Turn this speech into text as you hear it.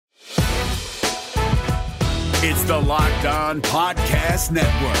It's the Locked On Podcast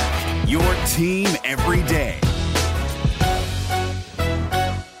Network, your team every day.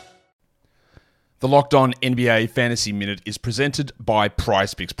 The Locked On NBA Fantasy Minute is presented by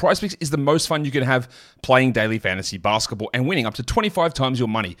PrizePicks. PrizePicks is the most fun you can have playing daily fantasy basketball and winning up to 25 times your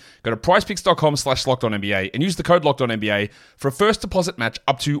money. Go to prizepicks.com/LockedOnNBA and use the code LockedOnNBA for a first deposit match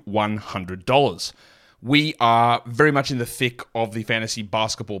up to $100. We are very much in the thick of the fantasy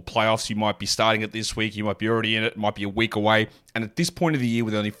basketball playoffs. You might be starting it this week. You might be already in it. It might be a week away. And at this point of the year,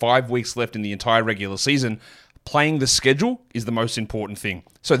 with only 5 weeks left in the entire regular season, playing the schedule is the most important thing.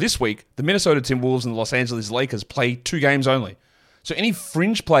 So this week, the Minnesota Timberwolves and the Los Angeles Lakers play 2 games only. So any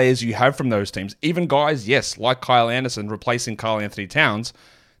fringe players you have from those teams, even guys, yes, like Kyle Anderson replacing Karl Anthony Towns,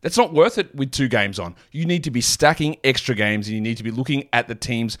 that's not worth it with 2 games on. You need to be stacking extra games, and you need to be looking at the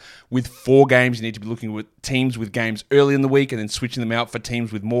teams with 4 games. You need to be looking at teams with games early in the week and then switching them out for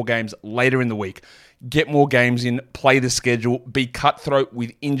teams with more games later in the week. Get more games in, play the schedule, be cutthroat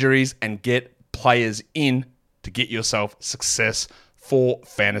with injuries, and get players in to get yourself success for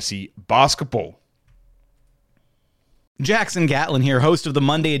fantasy basketball. Jackson Gatlin here, host of the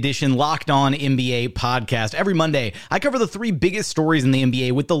Monday edition Locked On NBA podcast. Every Monday, I cover the 3 biggest stories in the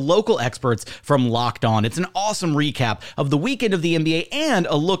NBA with the local experts from Locked On. It's an awesome recap of the weekend of the NBA and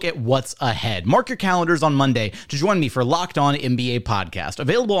a look at what's ahead. Mark your calendars on Monday to join me for Locked On NBA podcast,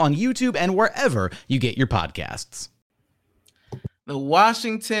 available on YouTube and wherever you get your podcasts. The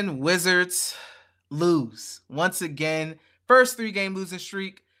Washington Wizards lose once again. First 3-game losing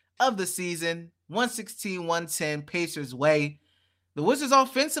streak of the season. 116-110 Pacers way. The Wizards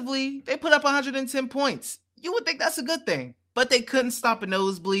offensively, they put up 110 points. You would think that's a good thing, but they couldn't stop a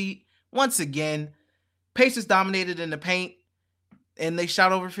nosebleed. Once again, Pacers dominated in the paint, and they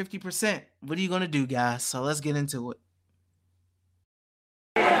shot over 50%. What are you going to do, guys? So let's get into it.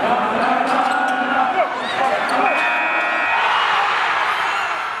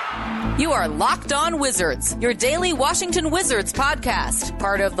 You are Locked On Wizards, your daily Washington Wizards podcast,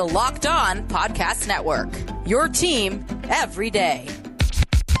 part of the Locked On Podcast Network, your team every day.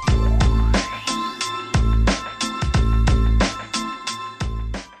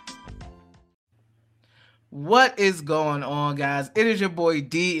 What is going on, guys? It is your boy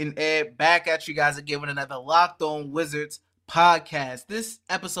D and Ed back at you guys again with another Locked On Wizards podcast. This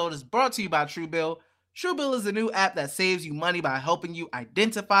episode is brought to you by Truebill. Truebill is a new app that saves you money by helping you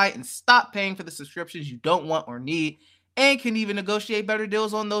identify and stop paying for the subscriptions you don't want or need, and can even negotiate better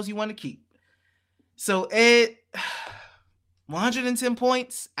deals on those you want to keep. So Ed, 110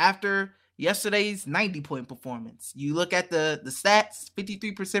 points after yesterday's 90-point performance. You look at the stats,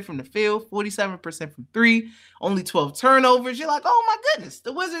 53% from the field, 47% from 3, only 12 turnovers. You're like, oh my goodness,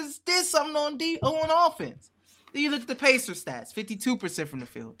 the Wizards did something on offense. Then you look at the Pacers stats, 52% from the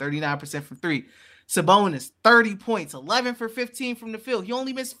field, 39% from 3. Sabonis, 30 points, 11 for 15 from the field. He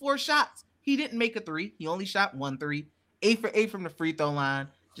only missed 4 shots. He didn't make a 3. He only shot 1 3. 8 for 8 from the free throw line,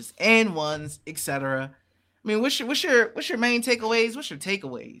 just and ones, etc. I mean, what's your main takeaways? What's your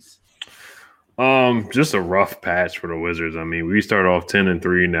takeaways? Just a rough patch for the Wizards. I mean, we started off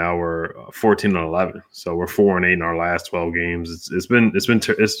 10-3. Now we're 14-11. So we're 4-8 in our last 12 games. It's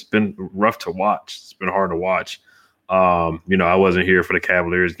been rough to watch. It's been hard to watch. I wasn't here for the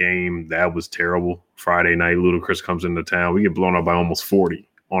Cavaliers game. That was terrible. Friday night, Ludacris comes into town. We get blown out by almost 40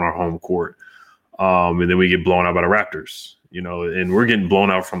 on our home court. And then we get blown out by the Raptors, and we're getting blown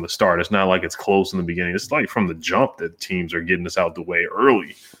out from the start. It's not like it's close in the beginning. It's like from the jump that teams are getting us out the way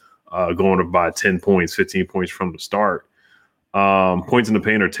early, going up by 10 points, 15 points from the start. Points in the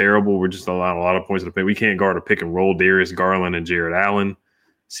paint are terrible. We're just allowing a lot of points in the paint. We can't guard a pick and roll. Darius Garland and Jared Allen.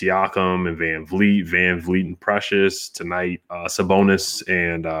 Siakam and Van Vliet and Precious tonight, Sabonis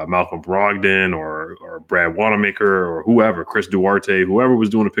and Malcolm Brogdon or Brad Wanamaker or whoever, Chris Duarte, whoever was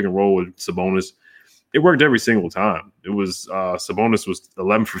doing a pick and roll with Sabonis, it worked every single time. It was Sabonis was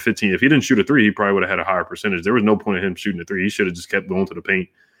 11 for 15. If he didn't shoot a 3, he probably would have had a higher percentage. There was no point in him shooting a 3. He should have just kept going to the paint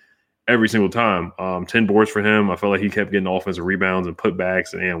every single time. 10 boards for him. I felt like he kept getting offensive rebounds and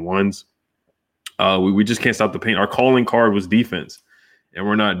putbacks and ones. We just can't stop the paint. Our calling card was defense. And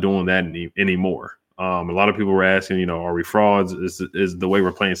we're not doing that anymore. A lot of people were asking, are we frauds? Is the way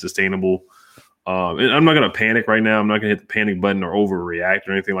we're playing sustainable? And I'm not going to panic right now. I'm not going to hit the panic button or overreact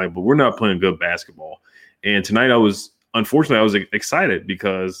or anything like that. But we're not playing good basketball. And tonight I was excited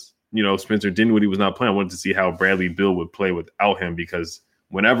because, Spencer Dinwiddie was not playing. I wanted to see how Bradley Beal would play without him because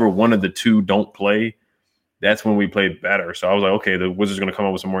whenever one of the two don't play, that's when we played better. So I was like, okay, the Wizards are going to come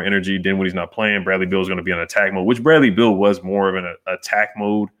up with some more energy. Dinwiddie's not playing. Bradley Beal is going to be on attack mode, which Bradley Beal was more of an attack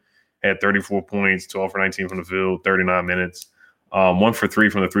mode. Had 34 points, 12 for 19 from the field, 39 minutes. 1 for 3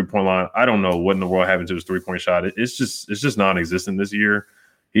 from the 3-point line. I don't know what in the world happened to his 3-point shot. It's just non-existent this year.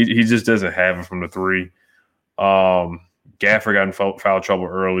 He just doesn't have it from the 3. Gafford got in foul trouble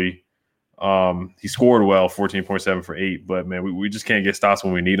early. He scored well, 14.7 for 8, but man, we just can't get stops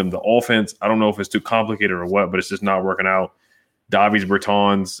when we need them. The offense, I don't know if it's too complicated or what, but it's just not working out. Davies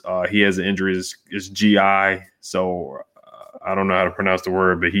Bertans, he has an injury, is GI, so I don't know how to pronounce the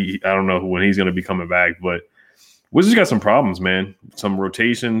word, but I don't know when he's going to be coming back, but Wizards got some problems, man. Some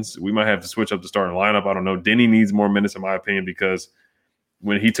rotations. We might have to switch up the starting lineup. I don't know. Denny needs more minutes, in my opinion, because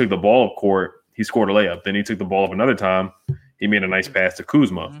when he took the ball up court, he scored a layup. Then he took the ball up another time. He made a nice pass to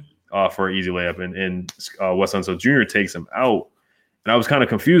Kuzma for an easy layup. And Wes Unseld Jr. takes him out. And I was kind of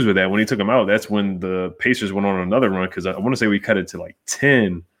confused with that. When he took him out, that's when the Pacers went on another run, because I want to say we cut it to like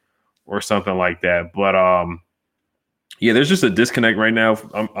 10 or something like that. But yeah, there's just a disconnect right now.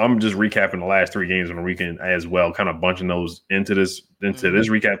 I'm just recapping the last 3 games on the weekend as well, kind of bunching those into this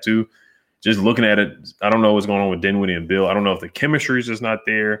recap too. Just looking at it, I don't know what's going on with Dinwiddie and Bill. I don't know if the chemistry is just not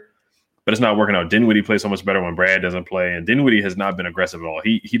there, but it's not working out. Dinwiddie plays so much better when Brad doesn't play, and Dinwiddie has not been aggressive at all.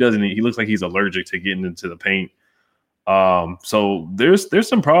 He looks like he's allergic to getting into the paint. So there's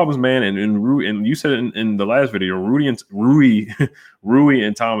some problems, man. And you said in the last video, Rui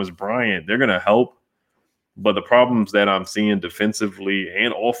and Thomas Bryant, they're gonna help. But the problems that I'm seeing defensively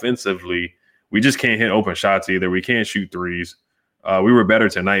and offensively, we just can't hit open shots either. We can't shoot threes. We were better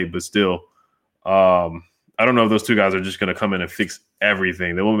tonight, but still, I don't know if those 2 guys are just going to come in and fix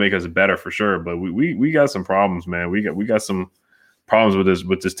everything. They will make us better for sure. But we got some problems, man. We got some problems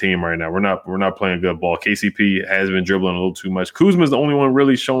with this team right now. We're not playing good ball. KCP has been dribbling a little too much. Kuzma's the only one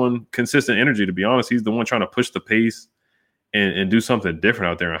really showing consistent energy. To be honest, he's the one trying to push the pace and do something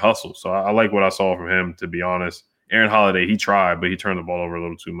different out there and hustle. So I like what I saw from him, to be honest. Aaron Holiday, he tried, but he turned the ball over a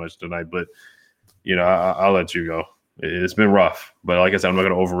little too much tonight. But, I'll let you go. It's been rough. But like I said, I'm not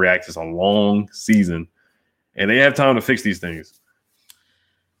going to overreact. It's a long season, and they have time to fix these things.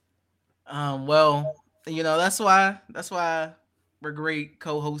 Well, that's why we're great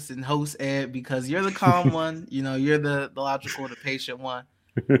co-hosts and hosts, Ed, because you're the calm one. You're the logical, the patient one.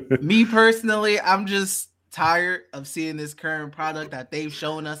 Me personally, I'm just tired of seeing this current product that they've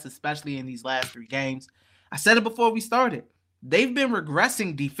shown us, especially in these last 3 games. I said it before we started. They've been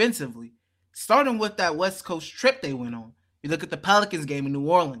regressing defensively, starting with that West Coast trip they went on. You look at the Pelicans game in New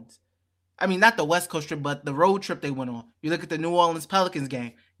Orleans. I mean, not the West Coast trip, but the road trip they went on. You look at the New Orleans Pelicans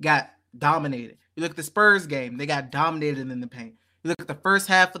game, got dominated. You look at the Spurs game, they got dominated in the paint. You look at the first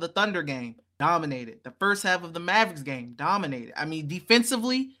half of the Thunder game, dominated. The first half of the Mavericks game, dominated. I mean,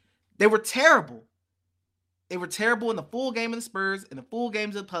 defensively, they were terrible. They were terrible in the full game of the Spurs, in the full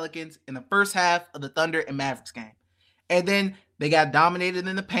games of the Pelicans, in the first half of the Thunder and Mavericks game. And then they got dominated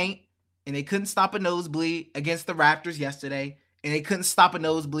in the paint, and they couldn't stop a nosebleed against the Raptors yesterday, and they couldn't stop a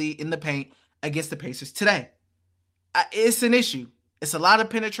nosebleed in the paint against the Pacers today. It's an issue. It's a lot of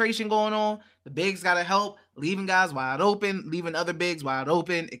penetration going on. The bigs got to help, leaving guys wide open, leaving other bigs wide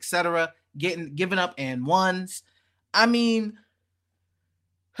open, etc., giving up and ones. I mean,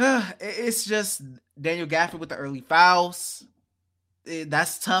 it's just Daniel Gafford with the early fouls.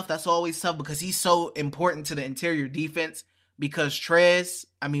 That's tough. That's always tough because he's so important to the interior defense. Because Trez,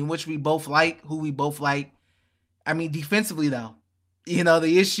 I mean, who we both like. I mean, defensively though,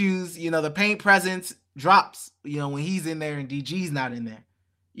 the issues, the paint presence drops, when he's in there and DG's not in there.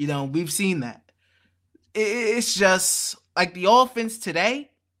 We've seen that. It's just like the offense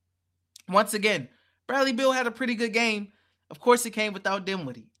today. Once again, Bradley Beal had a pretty good game. Of course, it came without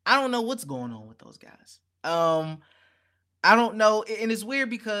Dinwiddie. I don't know what's going on with those guys. I don't know. And it's weird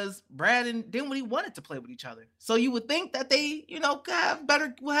because Brad and Dinwiddie wanted to play with each other. So you would think that they, will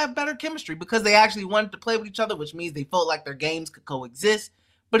have better chemistry because they actually wanted to play with each other, which means they felt like their games could coexist.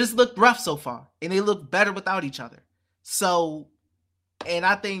 But it's looked rough so far, and they look better without each other. So, and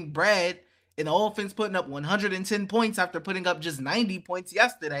I think Brad in the offense putting up 110 points after putting up just 90 points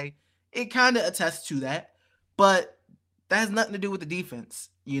yesterday, it kind of attests to that. But that has nothing to do with the defense,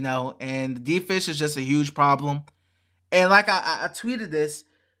 and the defense is just a huge problem. And like I tweeted this,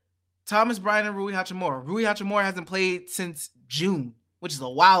 Thomas Bryant and Rui Hachimura. Rui Hachimura hasn't played since June, which is a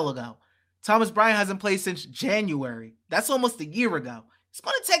while ago. Thomas Bryant hasn't played since January. That's almost a year ago. It's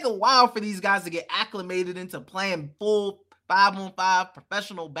going to take a while for these guys to get acclimated into playing full 5-on-5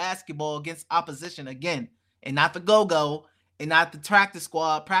 professional basketball against opposition again, and not the go-go, and not the practice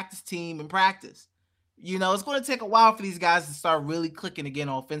squad, practice team, and practice. It's going to take a while for these guys to start really clicking again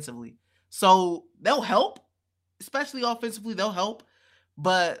offensively. So they'll help, especially offensively, they'll help.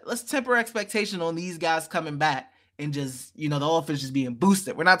 But let's temper expectation on these guys coming back and just, the offense just being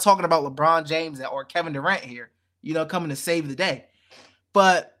boosted. We're not talking about LeBron James or Kevin Durant here. coming to save the day.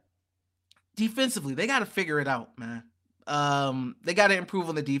 But defensively, they got to figure it out, man. They got to improve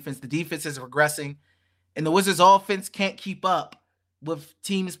on the defense. The defense is regressing, and the Wizards' offense can't keep up with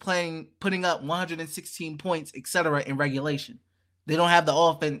teams putting up 116 points, etc. in regulation. They don't have the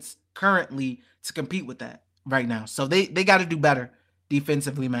offense currently to compete with that right now. So they got to do better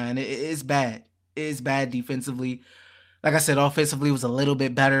defensively, man. It is bad. It is bad defensively. Like I said, offensively was a little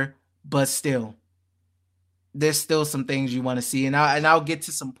bit better, but still, there's still some things you want to see. And I'll get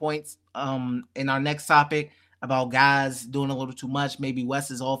to some points in our next topic about guys doing a little too much. Maybe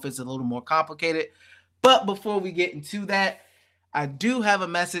West's offense is a little more complicated. But before we get into that, I do have a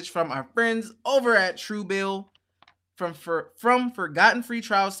message from our friends over at Truebill. From forgotten free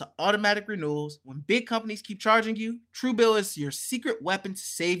trials to automatic renewals, when big companies keep charging you, Truebill is your secret weapon to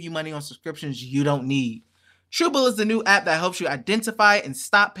save you money on subscriptions you don't need. Truebill is the new app that helps you identify and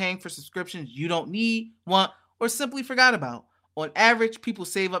stop paying for subscriptions you don't need, want, or simply forgot about. On average, people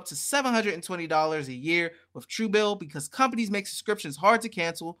save up to $720 a year with Truebill because companies make subscriptions hard to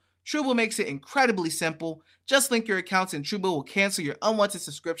cancel. Truebill makes it incredibly simple. Just link your accounts and Truebill will cancel your unwanted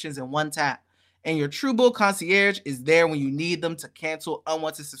subscriptions in one tap. And your Truebill concierge is there when you need them to cancel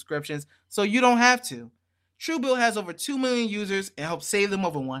unwanted subscriptions, so you don't have to. Truebill has over 2 million users and helps save them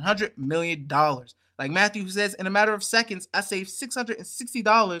over $100 million. Like Matthew says, in a matter of seconds, I saved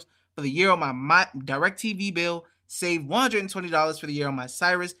 $660 for the year on my DirecTV bill, saved $120 for the year on my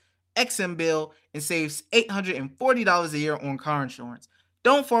Sirius XM bill, and saves $840 a year on car insurance.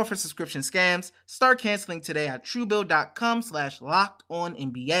 Don't fall for subscription scams. Start canceling today at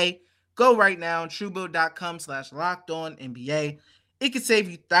Truebill.com/LockedOnNBA. Go right now on Truebill.com/LockedOnNBA. It could save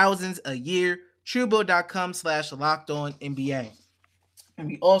you thousands a year. Truebill.com/LockedOnNBA. And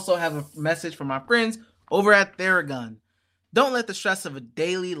we also have a message from our friends over at Theragun. Don't let the stress of a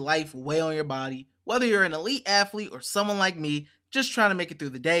daily life weigh on your body. Whether you're an elite athlete or someone like me, just trying to make it through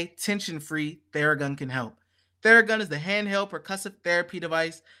the day, tension-free, Theragun can help. Theragun is the handheld percussive therapy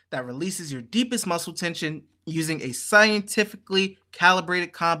device that releases your deepest muscle tension using a scientifically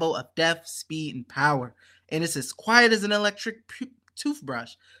calibrated combo of depth, speed, and power. And it's as quiet as an electric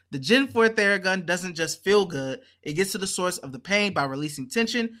toothbrush. The Gen 4 Theragun doesn't just feel good, it gets to the source of the pain by releasing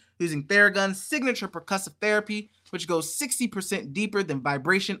tension using Theragun's signature percussive therapy, which goes 60% deeper than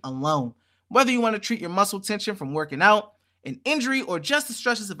vibration alone. Whether you want to treat your muscle tension from working out, an injury, or just the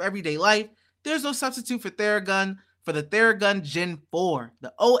stresses of everyday life, there's no substitute for Theragun. For the Theragun Gen 4,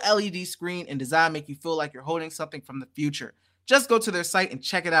 the OLED screen and design make you feel like you're holding something from the future. Just go to their site and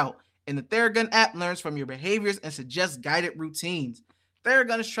check it out. And the Theragun app learns from your behaviors and suggests guided routines.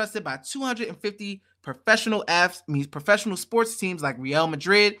 Theragun is trusted by 250 professional sports teams like Real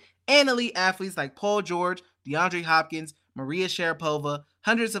Madrid and elite athletes like Paul George, DeAndre Hopkins, Maria Sharapova,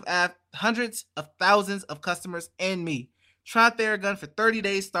 hundreds of thousands of customers, and me. Try Theragun for 30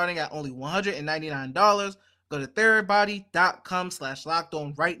 days starting at only $199. Go to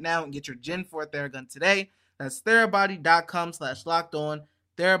therabody.com/lockedon right now and get your Gen 4 Theragun today. That's therabody.com/lockedon.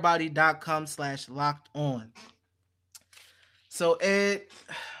 Therabody.com/lockedon. So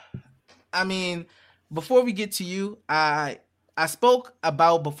before we get to you, I spoke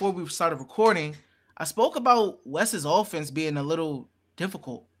about, before we started recording, I spoke about Wes's offense being a little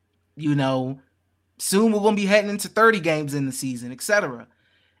difficult. Soon we're going to be heading into 30 games in the season, etc.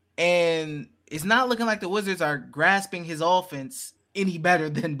 And it's not looking like the Wizards are grasping his offense any better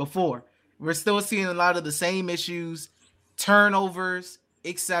than before. We're still seeing a lot of the same issues, turnovers,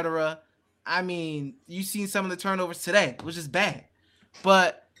 etc. You've seen some of the turnovers today, which is bad.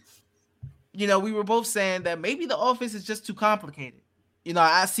 But, we were both saying that maybe the offense is just too complicated.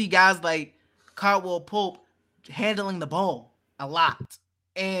 I see guys like Caldwell Pope handling the ball a lot.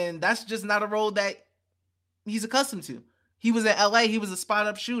 And that's just not a role that he's accustomed to. He was in LA, he was a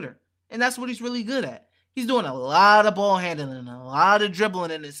spot-up shooter. And that's what he's really good at. He's doing a lot of ball handling, a lot of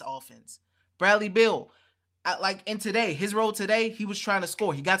dribbling in this offense. Bradley Beal, his role today, he was trying to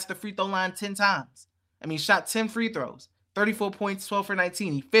score. He got to the free throw line 10 times. Shot 10 free throws, 34 points, 12 for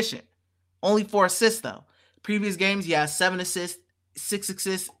 19, efficient. Only 4 assists, though. Previous games, he has 7 assists, 6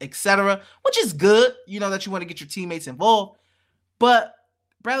 assists, etc., which is good, that you want to get your teammates involved. But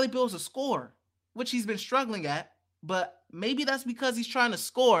Bradley Beal's a scorer, which he's been struggling at. But maybe that's because he's trying to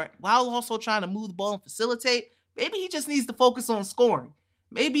score while also trying to move the ball and facilitate. Maybe he just needs to focus on scoring.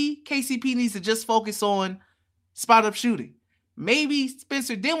 Maybe KCP needs to just focus on spot-up shooting. Maybe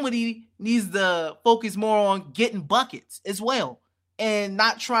Spencer Dinwiddie needs to focus more on getting buckets as well and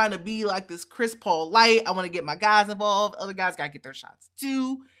not trying to be like this Chris Paul light. I want to get my guys involved. Other guys got to get their shots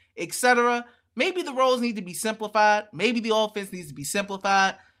too, etc. Maybe the roles need to be simplified. Maybe the offense needs to be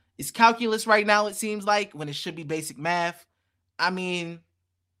simplified. It's calculus right now, it seems like, when it should be basic math. I mean,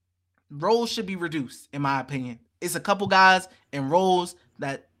 roles should be reduced, in my opinion. It's a couple guys in roles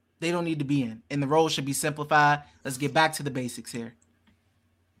that they don't need to be in, and the roles should be simplified. Let's get back to the basics here.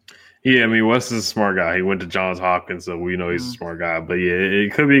 Yeah, I mean, Wes is a smart guy. He went to Johns Hopkins, so we know he's a smart guy. But yeah,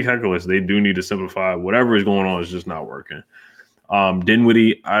 it could be calculus. They do need to simplify. Whatever is going on is just not working.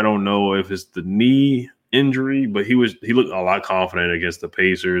 Dinwiddie, I don't know if it's the knee injury, but he looked a lot confident against the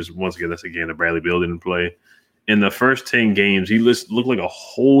Pacers. Once again, that's a game that Bradley Beal didn't play. In the first 10 games, he looked like a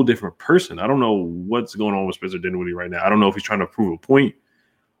whole different person. I don't know what's going on with Spencer Dinwiddie right now. I don't know if he's trying to prove a point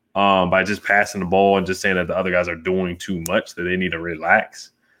by just passing the ball and just saying that the other guys are doing too much, that they need to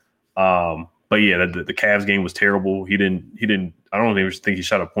relax. But yeah, the Cavs game was terrible. He didn't. I don't even think he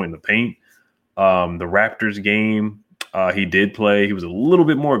shot a point in the paint. The Raptors game, he did play. He was a little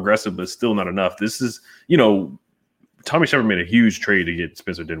bit more aggressive, but still not enough. This is, Tommy Shepard made a huge trade to get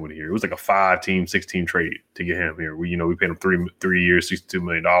Spencer Dinwiddie here. It was like a 5-team, 6-team trade to get him here. We paid him 3 years, $62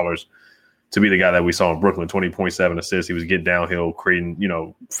 million to be the guy that we saw in Brooklyn, 20.7 assists. He was getting downhill, creating,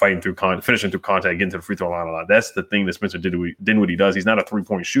 fighting through finishing through contact, getting to the free throw line a lot. That's the thing that Spencer Dinwiddie does. He's not a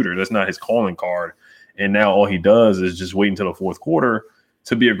 3-point shooter. That's not his calling card. And now all he does is just wait until the fourth quarter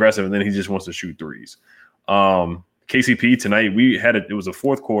to be aggressive, and then he just wants to shoot threes. KCP tonight, it was a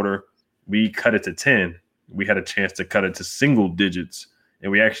fourth quarter. We cut it to 10. We had a chance to cut it to single digits, and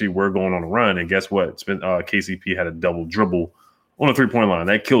we actually were going on a run. And guess what? KCP had a double dribble on a 3-point line.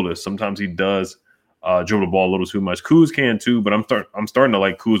 That killed us. Sometimes he does dribble the ball a little too much. Kuz can too, but I'm starting to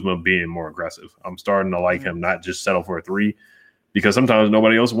like Kuzma being more aggressive. I'm starting to like him not just settle for a three, because sometimes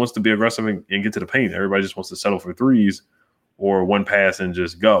nobody else wants to be aggressive and get to the paint. Everybody just wants to settle for threes or one pass and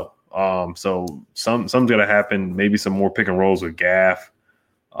just go. So something's going to happen. Maybe some more pick and rolls with Gaff.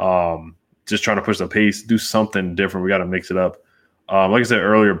 Just trying to push the pace, do something different. We got to mix it up. Like I said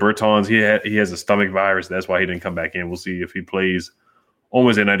earlier, Bertans, he has a stomach virus. That's why he didn't come back in. We'll see if he plays on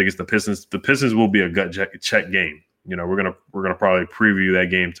Wednesday night against the Pistons. The Pistons will be a gut check game. We're gonna probably preview that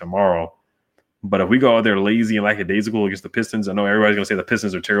game tomorrow. But if we go out there lazy and lackadaisical against the Pistons, I know everybody's gonna say the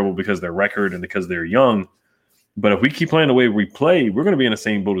Pistons are terrible because of their record and because they're young. But if we keep playing the way we play, we're gonna be in the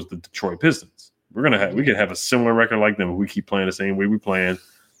same boat as the Detroit Pistons. We could have a similar record like them if we keep playing the same way we playing.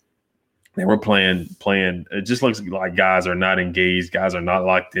 And we're playing. It just looks like guys are not engaged. Guys are not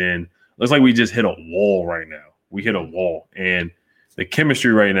locked in. Looks like we just hit a wall right now. We hit a wall. And the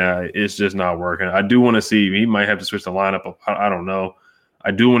chemistry right now is just not working. I do want to see – he might have to switch the lineup. I don't know.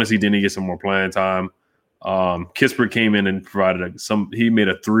 I do want to see Denny get some more playing time. Kispert came in and provided he made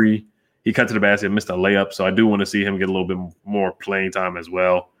a three. He cut to the basket, missed a layup. So I do want to see him get a little bit more playing time as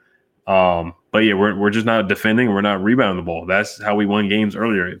well. But yeah, we're just not defending. We're not rebounding the ball. That's how we won games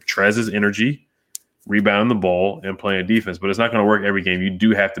earlier. Trez's energy, rebounding the ball, and playing defense. But it's not going to work every game. You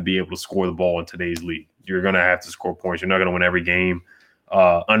do have to be able to score the ball in today's league. You're going to have to score points. You're not going to win every game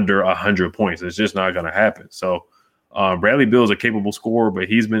under 100 points. It's just not going to happen. So Bradley Beal is a capable scorer, but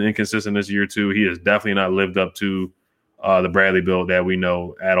he's been inconsistent this year too. He has definitely not lived up to the Bradley Beal that we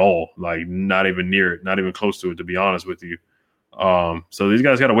know at all. Like not even near it, not even close to it, to be honest with you. So these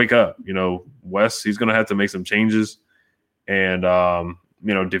guys got to wake up. Wes, he's going to have to make some changes, and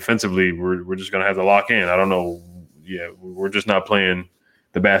defensively, we're just going to have to lock in. I don't know. Yeah, we're just not playing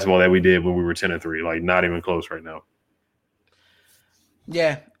the basketball that we did when we were 10-3. Like not even close right now.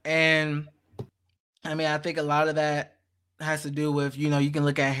 Yeah, and I mean, I think a lot of that has to do with, you can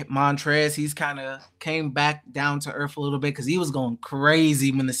look at Montrez. He's kind of came back down to earth a little bit because he was going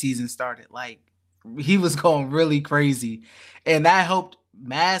crazy when the season started. Like he was going really crazy. And that helped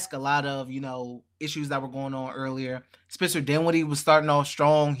mask a lot of, issues that were going on earlier. Spencer Dinwiddie was starting off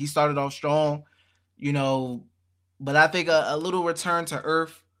strong. He started off strong, but I think a little return to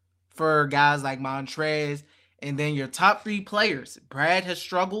earth for guys like Montrez. And then your top three players. Brad has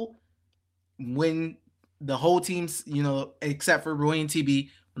struggled when the whole team's, except for Roy and TB,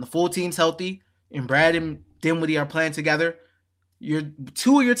 when the full team's healthy and Brad and Dinwiddie are playing together.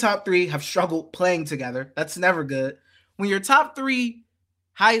 Two of your top three have struggled playing together. That's never good. When your top three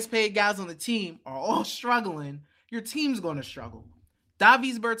highest paid guys on the team are all struggling, your team's going to struggle.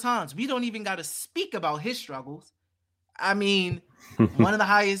 Davis Bertans, we don't even got to speak about his struggles. I mean, one of the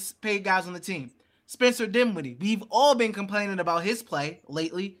highest paid guys on the team. Spencer Dinwiddie, we've all been complaining about his play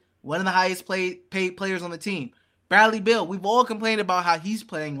lately. One of the highest paid players on the team. Bradley Beal, we've all complained about how he's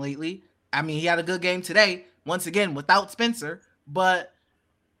playing lately. I mean, he had a good game today, once again, without Spencer. But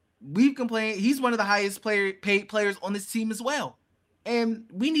we've complained. He's one of the highest paid players on this team as well. And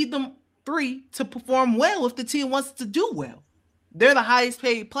we need them three to perform well if the team wants to do well. They're the highest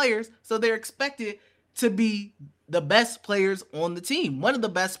paid players, so they're expected to be the best players on the team. One of the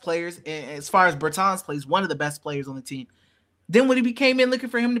best players, as far as Bertans plays, one of the best players on the team. Then when he came in looking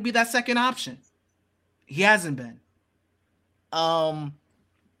for him to be that second option, he hasn't been.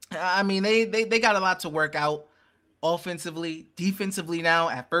 I mean, they got a lot to work out offensively, defensively now.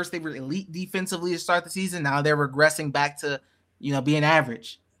 At first, they were elite defensively to start the season. Now they're regressing back to, being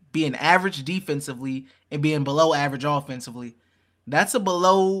average defensively and being below average offensively. That's a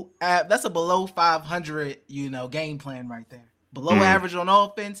below 500, game plan right there. Below average on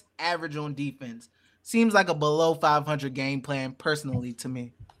offense, average on defense. Seems like a below 500 game plan personally to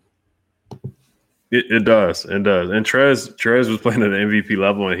me. It does. And Trez was playing at an MVP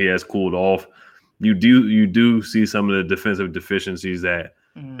level and he has cooled off. You do see some of the defensive deficiencies that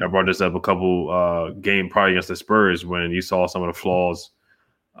I brought this up a couple game probably against the Spurs when you saw some of the flaws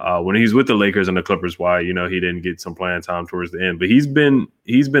when he's with the Lakers and the Clippers. Why he didn't get some playing time towards the end, but he's been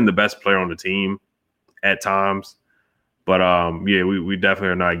the best player on the team at times. But we definitely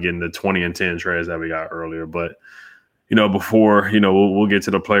are not getting the 20 and 10 Trez that we got earlier. But before we'll get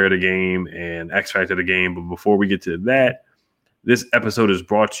to the player of the game and X factor of the game. But before we get to that, this episode is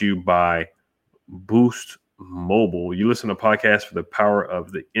brought to you by Boost Mobile. You listen to podcasts for the power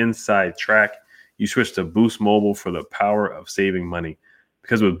of the inside track. You switch to Boost Mobile for the power of saving money.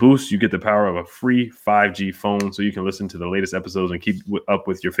 Because with Boost, you get the power of a free 5G phone so you can listen to the latest episodes and keep up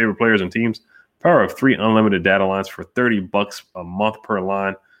with your favorite players and teams. Power of 3 unlimited data lines for $30 a month per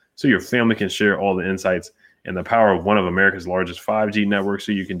line so your family can share all the insights. And the power of one of America's largest 5G networks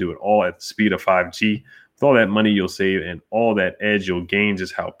so you can do it all at the speed of 5G. With all that money you'll save and all that edge you'll gain,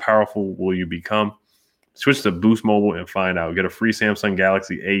 just how powerful will you become? Switch to Boost Mobile and find out. Get a free Samsung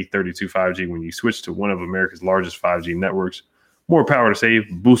Galaxy A32 5G when you switch to one of America's largest 5G networks. More power to save.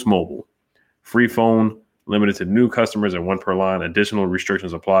 Boost Mobile. Free phone, limited to new customers and 1 per line. Additional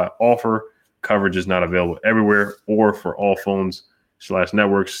restrictions apply. Offer coverage is not available everywhere or for all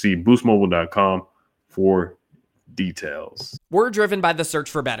phones/networks. See boostmobile.com for details. We're driven by the search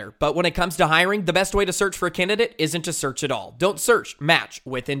for better, but when it comes to hiring, the best way to search for a candidate isn't to search at all. Don't search, match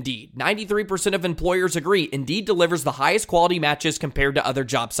with Indeed. 93% of employers agree Indeed delivers the highest quality matches compared to other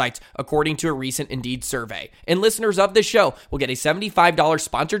job sites, according to a recent Indeed survey. And listeners of this show will get a $75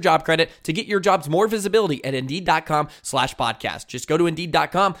 sponsored job credit to get your jobs more visibility at Indeed.com/podcast. Just go to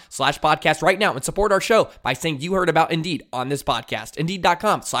Indeed.com/podcast right now and support our show by saying you heard about Indeed on this podcast.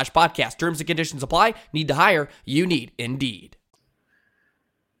 Indeed.com/podcast. Terms and conditions apply. Need to hire? You need Indeed.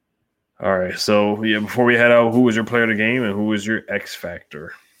 All right. So, before we head out, who was your player of the game and who was your X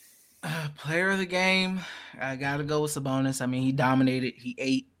factor? Player of the game, I got to go with Sabonis. I mean, he dominated. He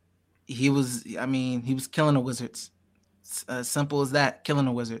ate. He was killing the Wizards. Simple as that, killing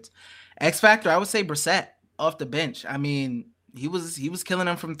the Wizards. X factor, I would say Brissett off the bench. I mean, he was killing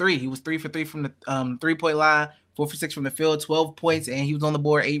them from 3. He was 3 for 3 from the 3-point line, 4 for 6 from the field, 12 points, and he was on the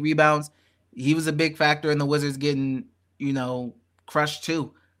board, 8 rebounds. He was a big factor in the Wizards getting, crushed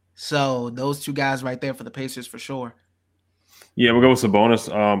too. So those 2 guys right there for the Pacers for sure. Yeah, we'll go with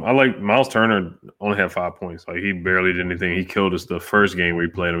Sabonis. I like Miles Turner only had 5 points. Like he barely did anything. He killed us the first game we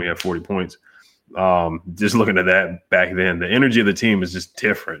played him. He had 40 points. Just looking at that back then, the energy of the team is just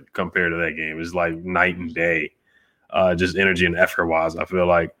different compared to that game. It's like night and day, just energy and effort wise. I feel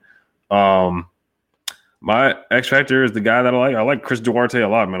like my X factor is the guy that I like. I like Chris Duarte a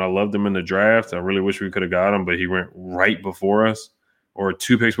lot, man. I loved him in the draft. I really wish we could have got him, but he went right before us or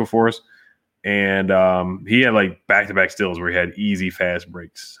 2 picks before us. And he had like back-to-back steals where he had easy, fast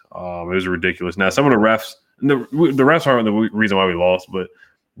breaks. It was ridiculous. Now, some of the refs, the refs aren't the reason why we lost, but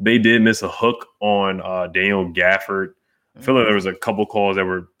they did miss a hook on Daniel Gafford. I feel like there was a couple calls that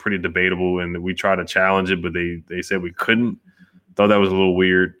were pretty debatable, and we tried to challenge it, but they said we couldn't. Thought that was a little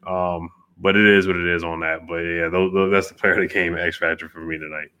weird. But it is what it is on that. But, yeah, that's the player that came X Factor for me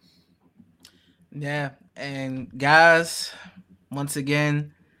tonight. Yeah, and guys, once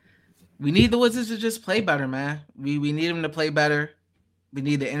again, we need the Wizards to just play better, man. We need them to play better. We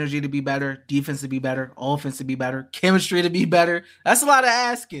need the energy to be better, defense to be better, offense to be better, chemistry to be better. That's a lot of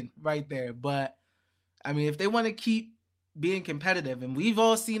asking right there. But, I mean, if they want to keep being competitive, and we've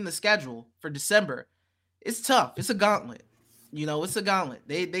all seen the schedule for December, it's tough. It's a gauntlet. It's a gauntlet.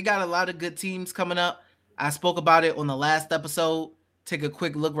 They got a lot of good teams coming up. I spoke about it on the last episode. Take a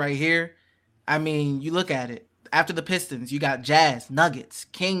quick look right here. I mean, you look at it. After the Pistons, you got Jazz, Nuggets,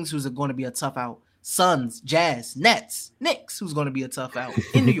 Kings, who's going to be a tough out. Suns, Jazz, Nets, Knicks, who's going to be a tough out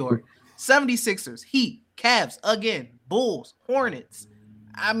in New York. 76ers, Heat, Cavs, again, Bulls, Hornets.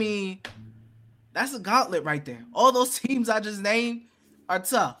 I mean, that's a gauntlet right there. All those teams I just named are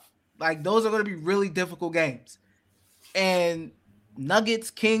tough. Like, those are going to be really difficult games. And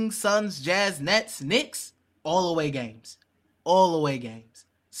Nuggets, Kings, Suns, Jazz, Nets, Knicks, all away games. All away games.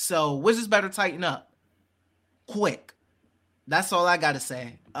 So Wizards better tighten up. Quick. That's all I got to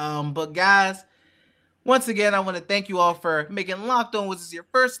say. But guys, once again, I want to thank you all for making Locked On Wizards your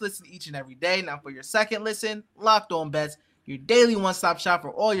first listen each and every day. Now for your second listen, Locked On Bets, your daily one-stop shop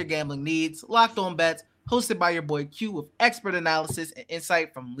for all your gambling needs. Locked On Bets, hosted by your boy Q with expert analysis and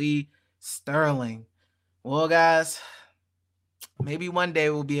insight from Lee Sterling. Well, guys, maybe one day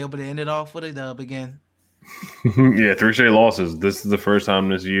we'll be able to end it off with a dub again. Yeah, 3 straight losses. This is the first time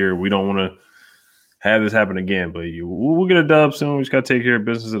this year. We don't want to have this happen again, but we'll get a dub soon. We just got to take care of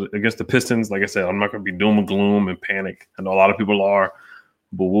business against the Pistons. Like I said, I'm not going to be doom and gloom and panic. I know a lot of people are,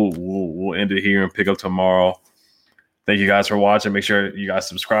 but we'll end it here and pick up tomorrow. Thank you guys for watching. Make sure you guys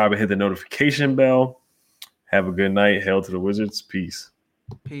subscribe and hit the notification bell. Have a good night. Hail to the Wizards. Peace.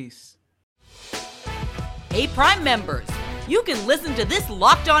 Peace. Hey, Prime members, you can listen to this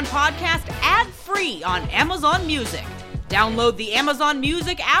Locked On podcast ad-free on Amazon Music. Download the Amazon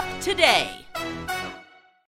Music app today.